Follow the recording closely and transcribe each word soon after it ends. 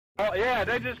Oh, yeah,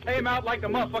 they just came out like the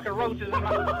motherfucking roaches in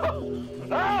my...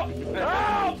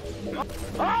 Oh!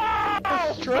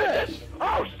 Oh! Stretch!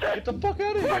 Oh, shit! Get the fuck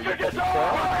out of here! Fucking get the...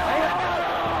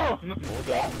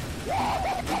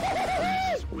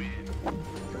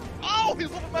 Oh, he's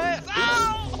whooping my ass!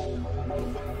 Ow!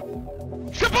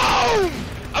 Kaboom!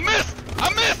 I missed! I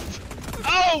missed!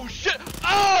 Oh, shit!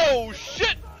 Oh,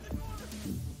 shit!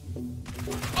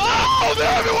 Oh,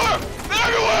 they're everywhere! They're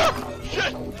everywhere!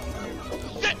 Shit!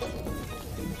 Shit!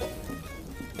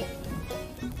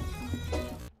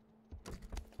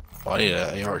 Oh, I need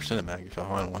an AR Cinemag if I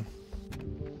find one.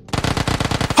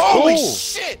 Holy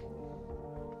shit!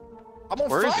 I'm on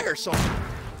fire, so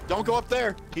don't go up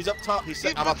there. He's up top. He's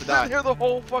I'm about to die. Here the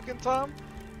whole fucking time.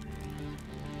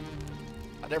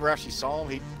 I never actually saw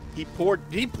him. He poured.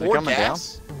 Did he pour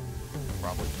gas? Down?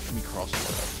 Probably. Let me cross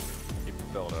it. He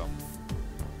fell down.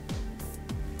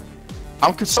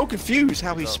 I'm so confused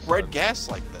how he spread gas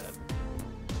like that.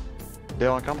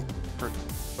 Dale, I'm coming.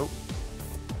 Oh.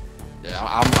 Yeah,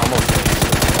 I'm okay.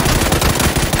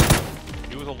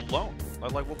 He was alone.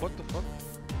 I'm like, well, what the fuck?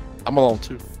 I'm alone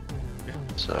too. Yeah.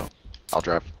 So, I'll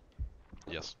drive.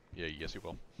 Yes. Yeah, yes, you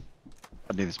will.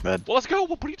 I need this med. Well, let's go.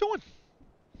 What are you doing?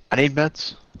 I need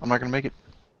meds. I'm not gonna make it.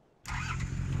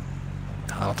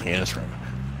 I don't think it is right.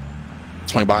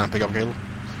 Swing by and pick up Caleb.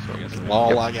 So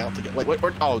wall lag out to get. Wait,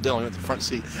 oh, Dylan, you went to the front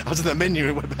seat. I was in the menu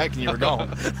and went back and you were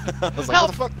gone. I was like, what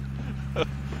the fuck?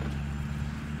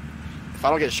 If I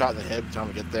don't get shot in the head by the time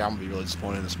I get there, I'm gonna be really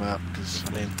disappointed in this map because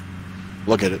I mean,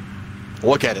 look at it.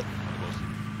 Look at it.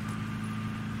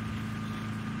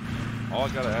 All I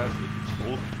gotta ask is,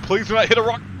 oh, please do not hit a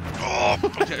rock. Oh,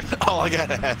 okay. All I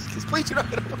gotta ask is, please do not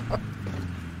hit a rock.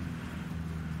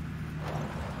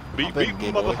 Beat me,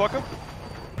 motherfucker.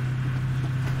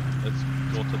 Let's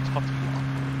go to top.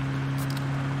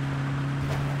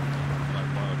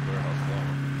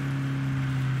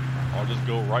 I'll just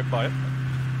go right by it.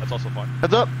 That's also fine.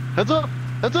 Heads up! Heads up!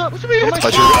 Heads up! What you mean? Oh,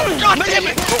 God damn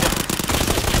it!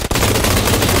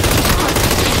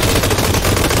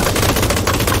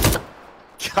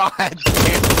 God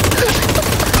damn.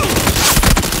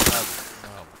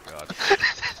 Oh God.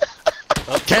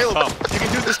 Caleb, you can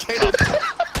do this, Caleb.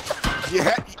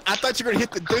 Yeah, I thought you were gonna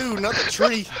hit the dude, not the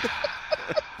tree.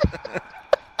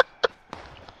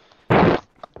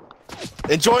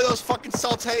 Enjoy those fucking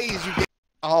sautés you get.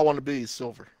 All I want to be is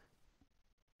silver.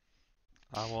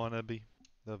 I wanna be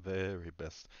the very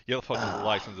best. Your fucking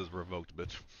license is revoked,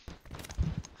 bitch.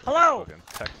 Hello! Fucking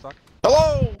tech suck.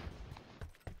 Hello!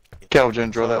 Cal, did you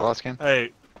enjoy that last game?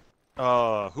 Hey,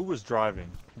 who was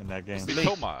driving in that game?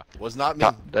 Was not me.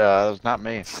 That was not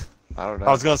me. I don't know.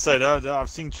 I was gonna say that I've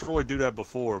seen Troy do that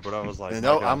before, but I was like,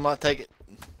 No, I'm not taking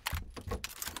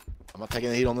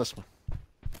the heat on this one.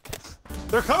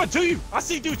 they're coming to you. I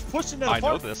see dudes pushing them. I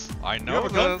know this. I know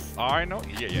this. I know.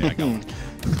 Yeah, I got one.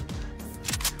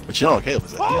 But you know what Caleb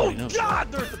is that? Oh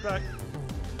God, they're at the back.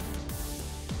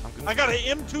 I got an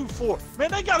M24.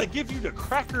 Man, they gotta give you the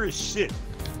crackerest shit.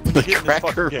 The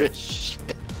crackerest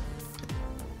shit.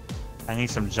 I need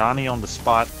some Johnny on the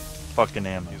spot fucking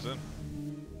ammo. He's in.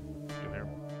 Get here.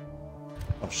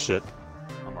 Oh shit.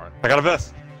 I'm alright. I got a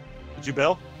vest. Did you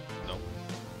bail? No.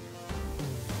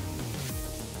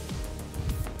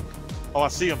 Oh, I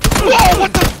see him. Whoa!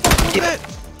 What the fuck was that?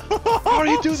 How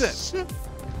do you do that? Shit.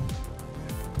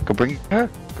 Go bring her.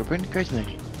 Go bring the crazy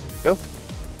lady. Go.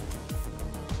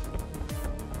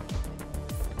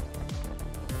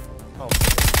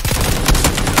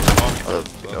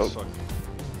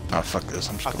 Oh fuck this!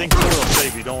 I'm just I think Troy will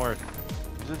save you. Don't worry.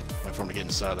 wait for him to get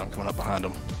inside. I'm coming up behind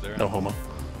him. There. No homo.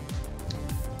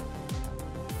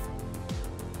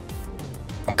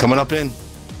 I'm coming up in.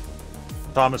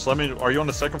 Thomas, are you on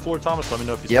the second floor, Thomas? Let me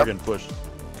know if you start getting pushed.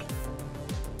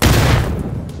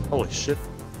 Holy shit.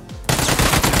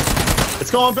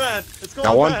 It's going bad. It's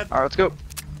going bad. Alright, let's go.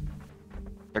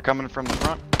 They're coming from the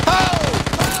front.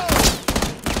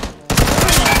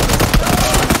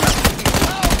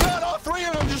 Three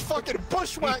of them just fucking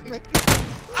bushwhacked me.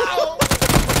 Ow!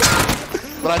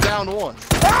 But I downed one.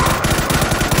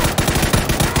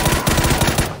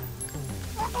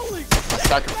 Holy My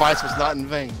sacrifice was not in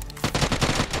vain.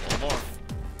 One more.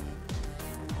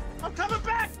 I'm coming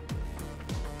back!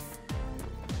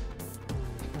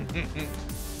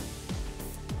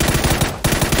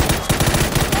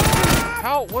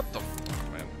 How? What the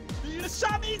fuck, man? You just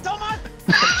shot me, Thomas!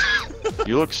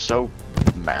 You look so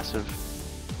massive.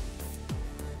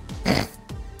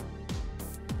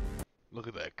 Look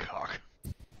at that cock.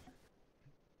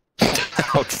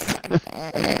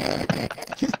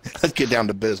 Let's get down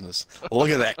to business. Look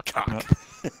at that cock.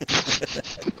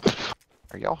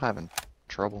 Are y'all having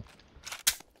trouble?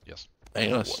 Yes.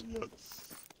 Ain't us.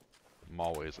 I'm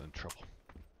always in trouble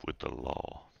with the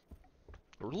law.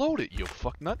 Reload it, you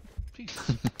fucknut.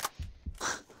 Jesus.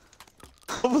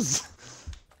 What was?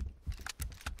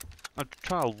 I'm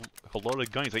trying to load a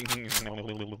gun. He's like, do it.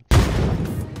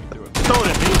 Throw it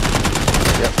at me.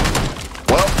 Yep.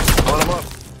 Well, load him up.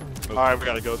 Alright, we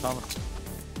gotta go, Thomas.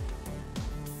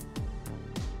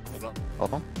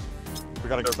 Hold on. We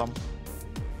gotta go, Thomas.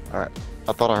 Alright.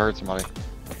 I thought I heard somebody.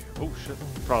 Oh shit.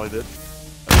 You probably did.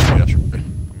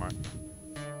 I'm alright.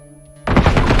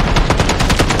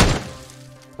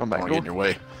 Come I back. don't get in your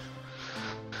way.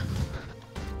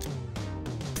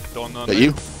 Don't know. Is that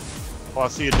you? Oh, I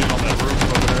see a dude on that roof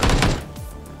over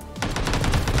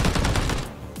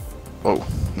there. Whoa,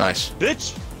 nice.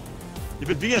 Bitch! You've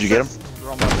been VSS. Did you get him?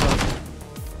 You're on my side.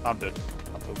 I'm dead.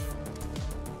 I'm toast.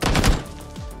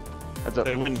 Heads up.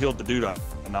 They wouldn't heal the dude I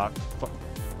knocked. Fuck.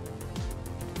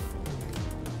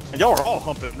 And y'all are all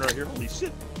humping right here. Holy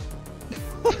shit.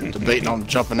 Debating on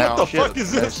jumping What out. the Shit. fuck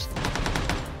is this?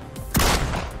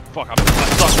 Fuck, I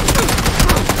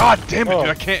suck. God damn it, dude.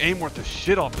 I can't aim worth the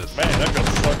shit on this. Man, that gun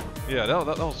sucked. Yeah, that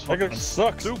was That fucking gun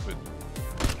sucks. stupid.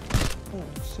 Holy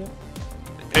shit.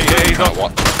 Hey,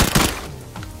 What? no.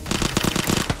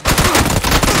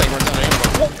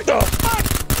 What the fuck?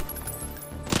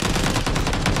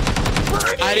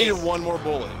 I needed one more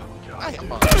bullet. I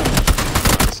am on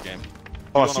this game.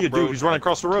 Oh, I see a dude. He's running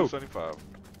across the road. 275.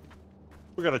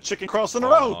 We got a chicken crossing the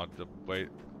Hold road. on, wait.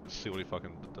 Let's see what he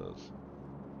fucking does.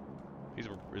 He's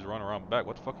running around back.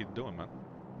 What the fuck he doing, man?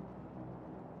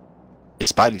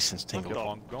 His Spidey sense Go tingled.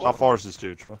 on, go How on. far is this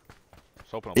dude? Just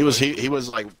hoping I'm He was safe.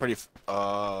 like pretty.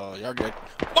 You're good.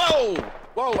 Whoa!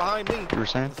 Whoa! Behind me. You were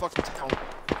saying? The fucking town.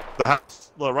 The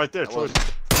house. Look, right there. That Troy. was-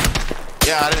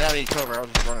 Yeah, I didn't have any cover. I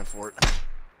was just running for it.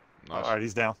 Nice. Alright,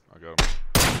 he's down. I got him.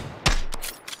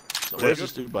 So where's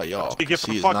this dude by y'all? He get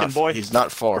from He is fucking not, boy. He's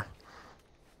not far.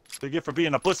 They get for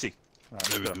being a pussy.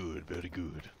 Very good, very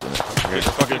good.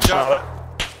 Fucking shot.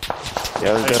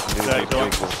 Yeah, there's Hey, definitely Zach, dudes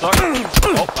don't cool. Suck!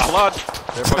 Oh, I lied.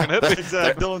 They're fucking hit me.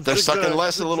 Zigzag, Dylan, They're zigzag, sucking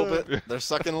less a little zigzag. bit. They're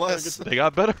sucking less. They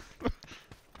got better.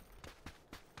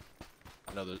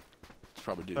 I know that. It's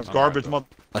probably dude. That's garbage, mother.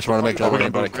 I just want to make Oh, sure we gotta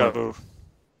anybody. move. We gotta move.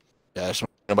 Yeah, I just want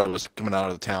nobody was coming out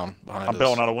of the town behind I'm us.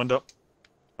 bailing out a window.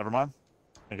 Never mind.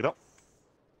 Pick it up.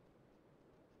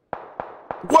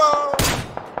 Whoa!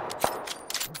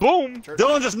 Boom!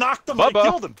 Dylan just knocked him Bubba. and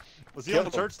killed him. Was he on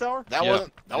the Killed him. church tower? That Yeah.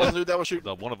 wasn't. That wasn't the dude that was shooting.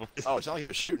 The one of them. Oh, it's not like he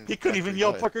was shooting. He couldn't even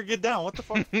yell, Go ahead. "Fucker, get down!" What the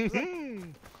fuck? Let's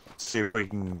see if we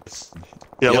can.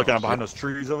 Yeah, Yeah, looking out see. behind those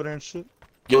trees over there and shit.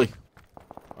 Gilly.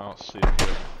 I don't see it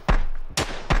here.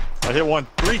 I hit one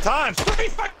 3 times. 3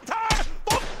 fucking times.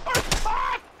 4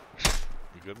 times.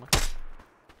 You good, man?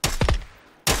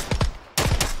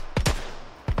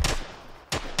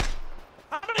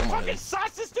 How many Come on, fucking Eddie.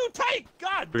 shots this dude take?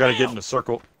 God. We gotta damn. get in the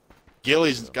circle.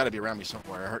 Gilly's got to be around me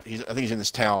somewhere. I think he's in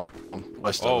this town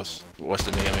west of us, west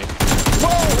of me. I mean.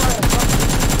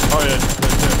 Oh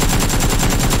yeah.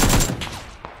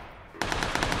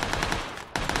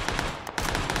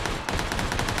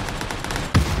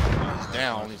 He's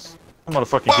down. He's...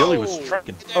 Motherfucking Gilly was Whoa!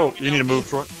 trekking. Oh, you need to move,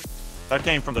 Troy. That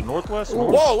came from the northwest. Whoa,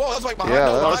 whoa, that's like behind. Yeah,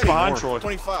 no, that's behind more. Troy.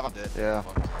 25. I'm dead. Yeah.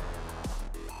 Fuck.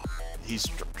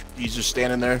 He's just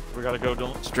standing there, We gotta go,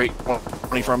 Dylan. straight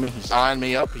 20 from me. He's eyeing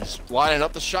me up. He's lining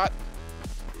up the shot.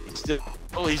 He's still.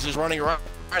 Oh, he's just running right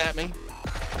at me.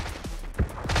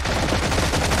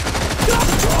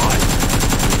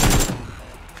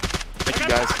 Thank you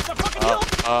guys. He's got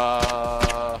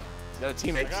a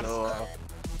teammate, so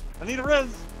I need a res.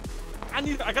 I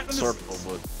got this. circle,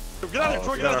 but Get out of there,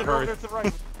 Troy. Get out of there. Go over there to the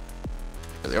right.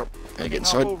 there they are. Gotta get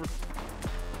Hop inside. over.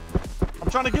 I'm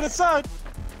trying to get inside.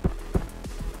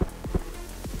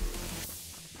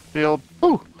 Field.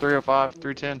 Ooh. 305,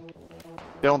 310.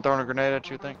 Dylan throwing a grenade at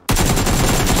you, I think.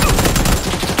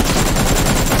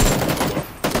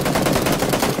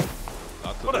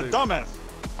 Not What a today. dumbass.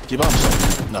 Keep on.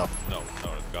 No. No,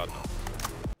 God no.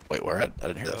 Wait, where at? I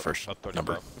didn't hear that first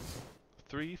number.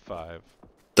 3-5.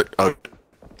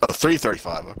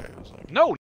 335. Okay. I was like,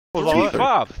 No! Hold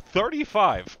on.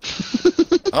 35.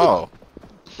 oh.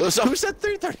 So who said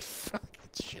 335?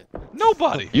 Shit.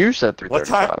 Nobody! You said What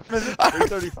time 335. is it? I heard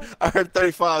 3:35. I heard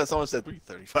 35. Someone said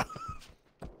 335.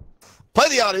 Play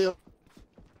the audio.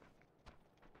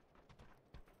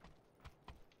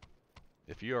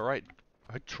 If you're right,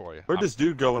 Troy. Where'd this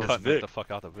dude go in his cutting Vic? the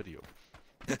fuck out the video.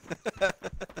 And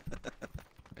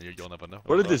you'll never know.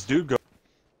 Where did this dude go?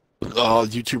 Oh,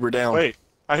 YouTuber down. Wait,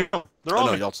 I hear them. They're Oh on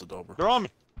no, me. y'all still over. They're on me.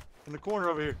 In the corner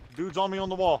over here. Dude's on me on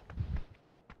the wall.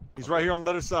 He's right here on the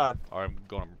other side. Alright, I'm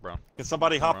going around. Can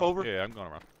somebody hop Around. over? Yeah, I'm going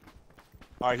around.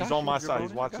 Alright, he's on my side.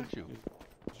 He's I watching. got you.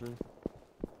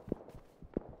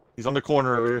 He's on the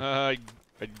corner over here.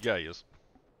 Yeah, he is.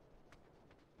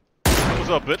 What's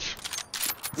up, bitch?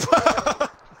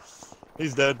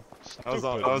 He's dead. That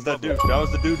was that dude. That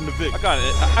was the dude in the Vic. I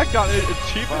got an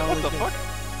achievement. What the fuck?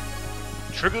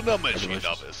 Trigger the machine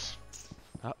novice.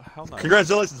 How nice.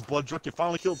 Congratulations, Blood Drunk. You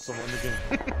finally killed someone in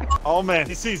the game. Oh man,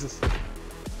 he sees us.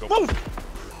 Go. Move!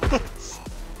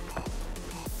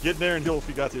 Get in there and heal if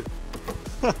you got to.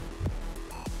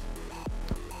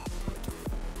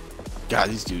 God,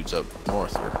 these dudes up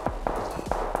north are.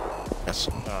 That's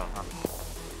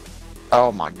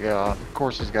Oh my god. Of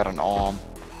course he's got an arm.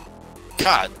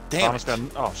 God damn Thomas it. got,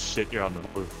 oh shit, you're on the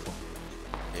blue.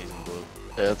 He's in blue.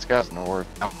 Yeah, this guy's north.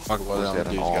 I don't fuck what Got that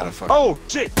an dude's arm. got a fuck. Oh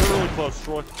shit, they're really close,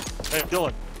 Troy. Hey,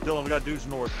 Dylan, we got dudes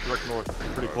north, direct north,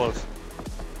 pretty close.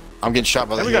 I'm getting shot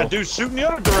by the And we hill. got dudes shooting the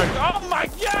other direction. Oh my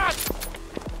god!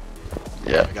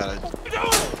 Yeah. I got it.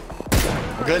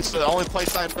 I'm good. It's the only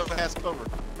place I know that has cover.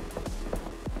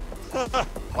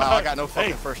 Wow, I got no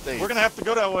fucking Hey, first aid. we're gonna have to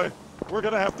go that way. We're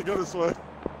gonna have to go this way.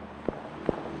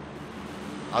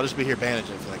 I'll just be here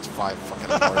bandaging for the next 5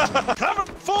 fucking hours. Cover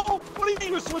full! What do you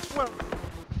mean we switch weapons?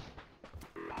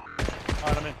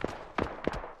 Alright, I'm in.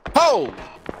 Oh!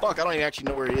 Fuck, I don't even actually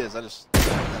know where he is. I just.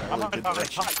 I'm Really good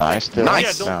direction. Nice, Dylan.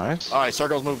 Nice. Nice. Alright,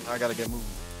 circle's moving. I gotta get moving.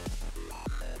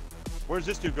 Where's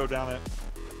this dude go down at?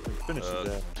 Finish it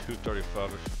there.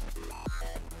 235ish.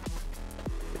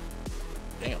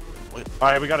 Damn. What?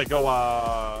 Alright, we gotta go,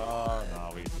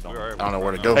 no, we don't. We're I don't know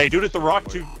where to go. Hey, dude at the rock,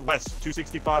 west,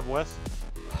 265 west.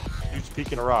 Dude's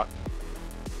peeking a rock.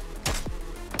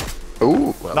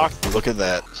 Ooh. Well, Knock. look at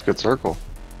that. It's a good circle.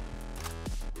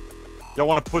 Y'all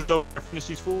wanna push over and finish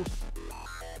these fools?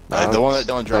 The one that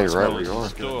don't drop Stay right smoke where is you are.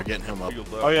 just good. We're getting him up.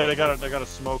 Oh yeah, they got a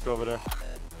smoke over there.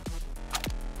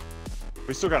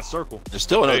 We still got a circle. There's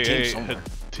still another team Hey, somewhere.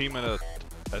 team at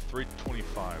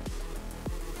 325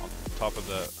 on top of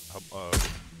that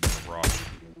rock.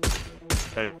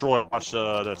 Hey, Troy, watch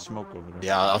that smoke over there.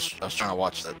 Yeah, I was trying to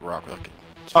watch that rock.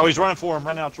 Oh, he's running for him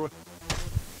right now, Troy.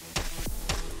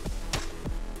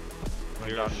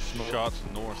 Here's shots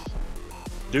north.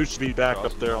 Dude should be back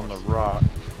up there on the rock.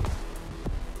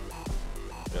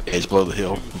 Yeah, he's below the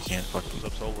hill. We can't fucking.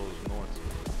 Sub-Solo's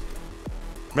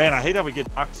north. Man, I hate how we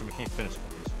get knocked and we can't finish.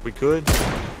 We could.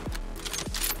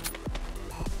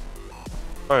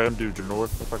 Alright, them dudes are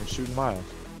north. They're fucking shooting my ass.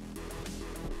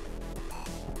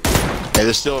 Hey,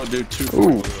 there's still a dude too.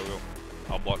 Ooh. Go.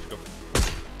 I'll watch go.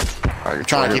 Alright, We're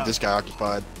trying to keep this guy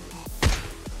occupied. Nice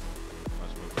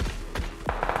move.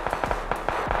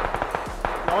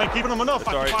 I ain't keeping them enough. It's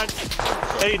I alright. can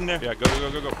find stayed in there. Yeah, go.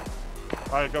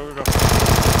 Alright, go. Woo.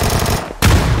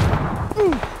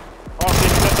 Oh,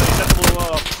 he's at the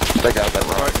little, They got that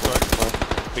Sorry.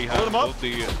 right. Behind Lit him up. both the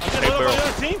I hay just lit up barrel. the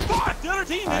other team. Fuck, the other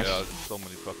team. Nice. Yeah, there's so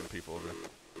many fucking people over there.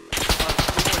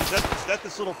 Is that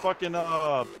this little fucking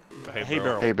hay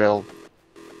barrel? Hey, Bill.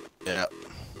 Yeah.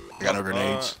 I got no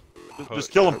grenades.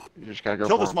 Just kill him. You just gotta go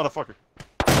Kill for this him. motherfucker.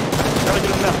 Gotta get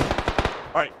him now.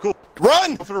 Alright, cool.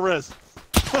 Run! Go for the res.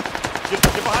 Get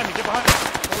behind me.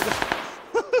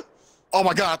 Oh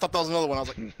my god, I thought that was another one. I was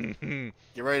like,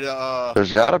 get ready to,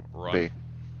 There's gotta Run. be.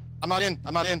 I'm not in.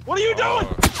 What are you doing?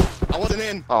 I wasn't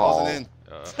in. I Oh. wasn't in.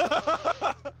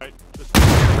 Alright, just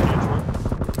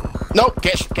Nope,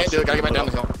 can't do it. Gotta get back down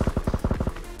the hill.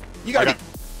 You gotta I be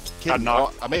kidding.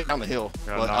 knocked. I made it down the hill,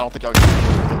 Got but I knocked. don't think I'll get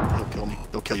him. He'll kill me.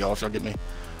 They'll kill y'all if y'all get me.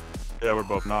 Yeah, we're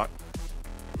both knocked.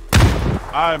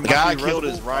 I'm The guy I killed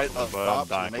is right up but top, I'm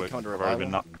dying so they may quick. come to I've already revive been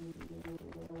him. knocked.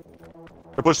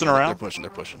 They're pushing They're around. pushing. They're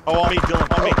pushing. Oh, on me,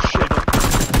 Dylan. On me. Shit.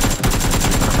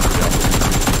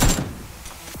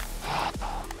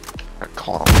 I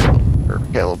caught him. Or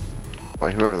Caleb.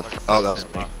 By whoever the fuck. Oh, that was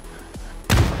me.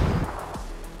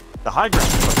 The high ground.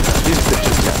 These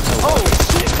bitches got so Oh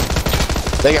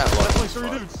shit! They got Definitely lucky.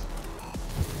 3 dudes.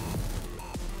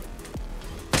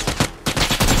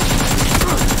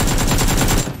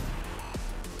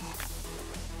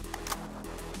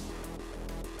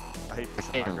 I hate this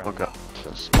high Can't ground. look up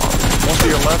to smart. One to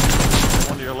your left.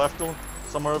 One to your left, Dylan.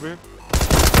 Somewhere over here.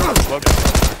 Look.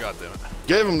 God damn it.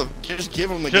 Just give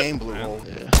him the Shit. game blue Yeah. hole.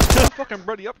 Fucking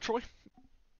ready up, Troy.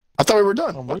 I thought we were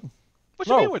done. What? What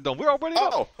you No. mean we're done? We're already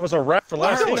up. Oh, That was a wrap for I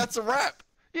last heard game. that's a wrap.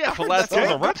 Yeah, for heard last That was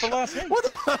a game. wrap for last game.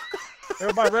 What?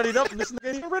 Everybody readied up and this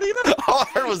nigga ain't ready up. All I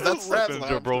heard was that's wrap. Fucking and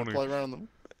I'm just gonna jabroni. play around them.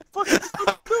 Fucking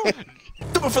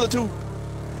Do it for the 2.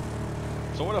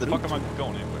 So where the fuck am I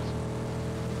going anyways?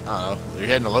 I don't know. You're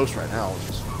heading to Los right now. Which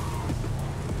is...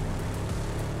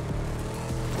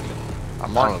 I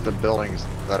marked the buildings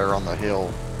that are on the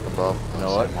hill above You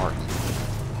know what? St. Martin.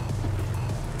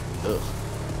 Ugh.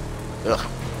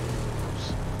 Ugh.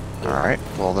 Alright,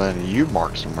 well then you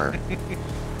mark somewhere.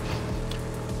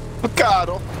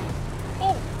 Picado.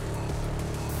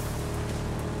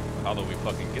 How do we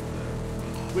fucking get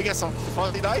there? We got some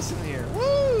funny dice in here.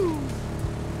 Woo!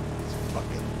 It's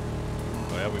fucking.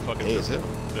 Oh yeah, we fucking. Hey, is it?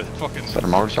 Fucking. Is that a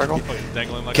motorcycle? Fucking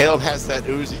dangling like. Caleb has that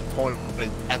Uzi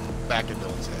pointed at the back of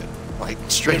Dylan's head. Like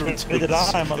straight into Did his.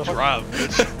 I, motherfucker? Drive,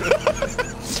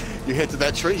 bitch. You hit to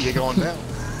that tree, you're going down.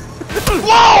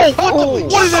 Whoa!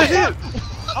 What did that hit?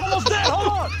 I'm almost dead.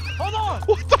 Hold on. Hold on.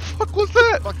 What the fuck was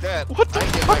that? Fuck that. What the I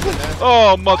ain't getting fuck back was in that.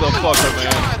 Oh, motherfucker,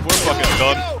 man. God. We're fucking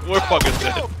done. We're fucking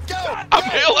dead. Go, go, I'm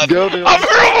healing. Go, Dylan. I'm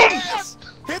healing. gas.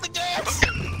 Hit the gas.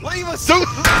 Leave us.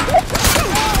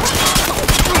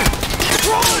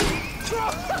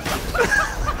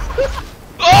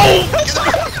 Oh!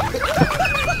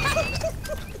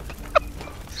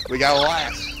 We got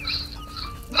last.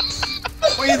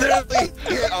 We literally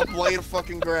hit a blade of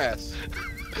fucking grass.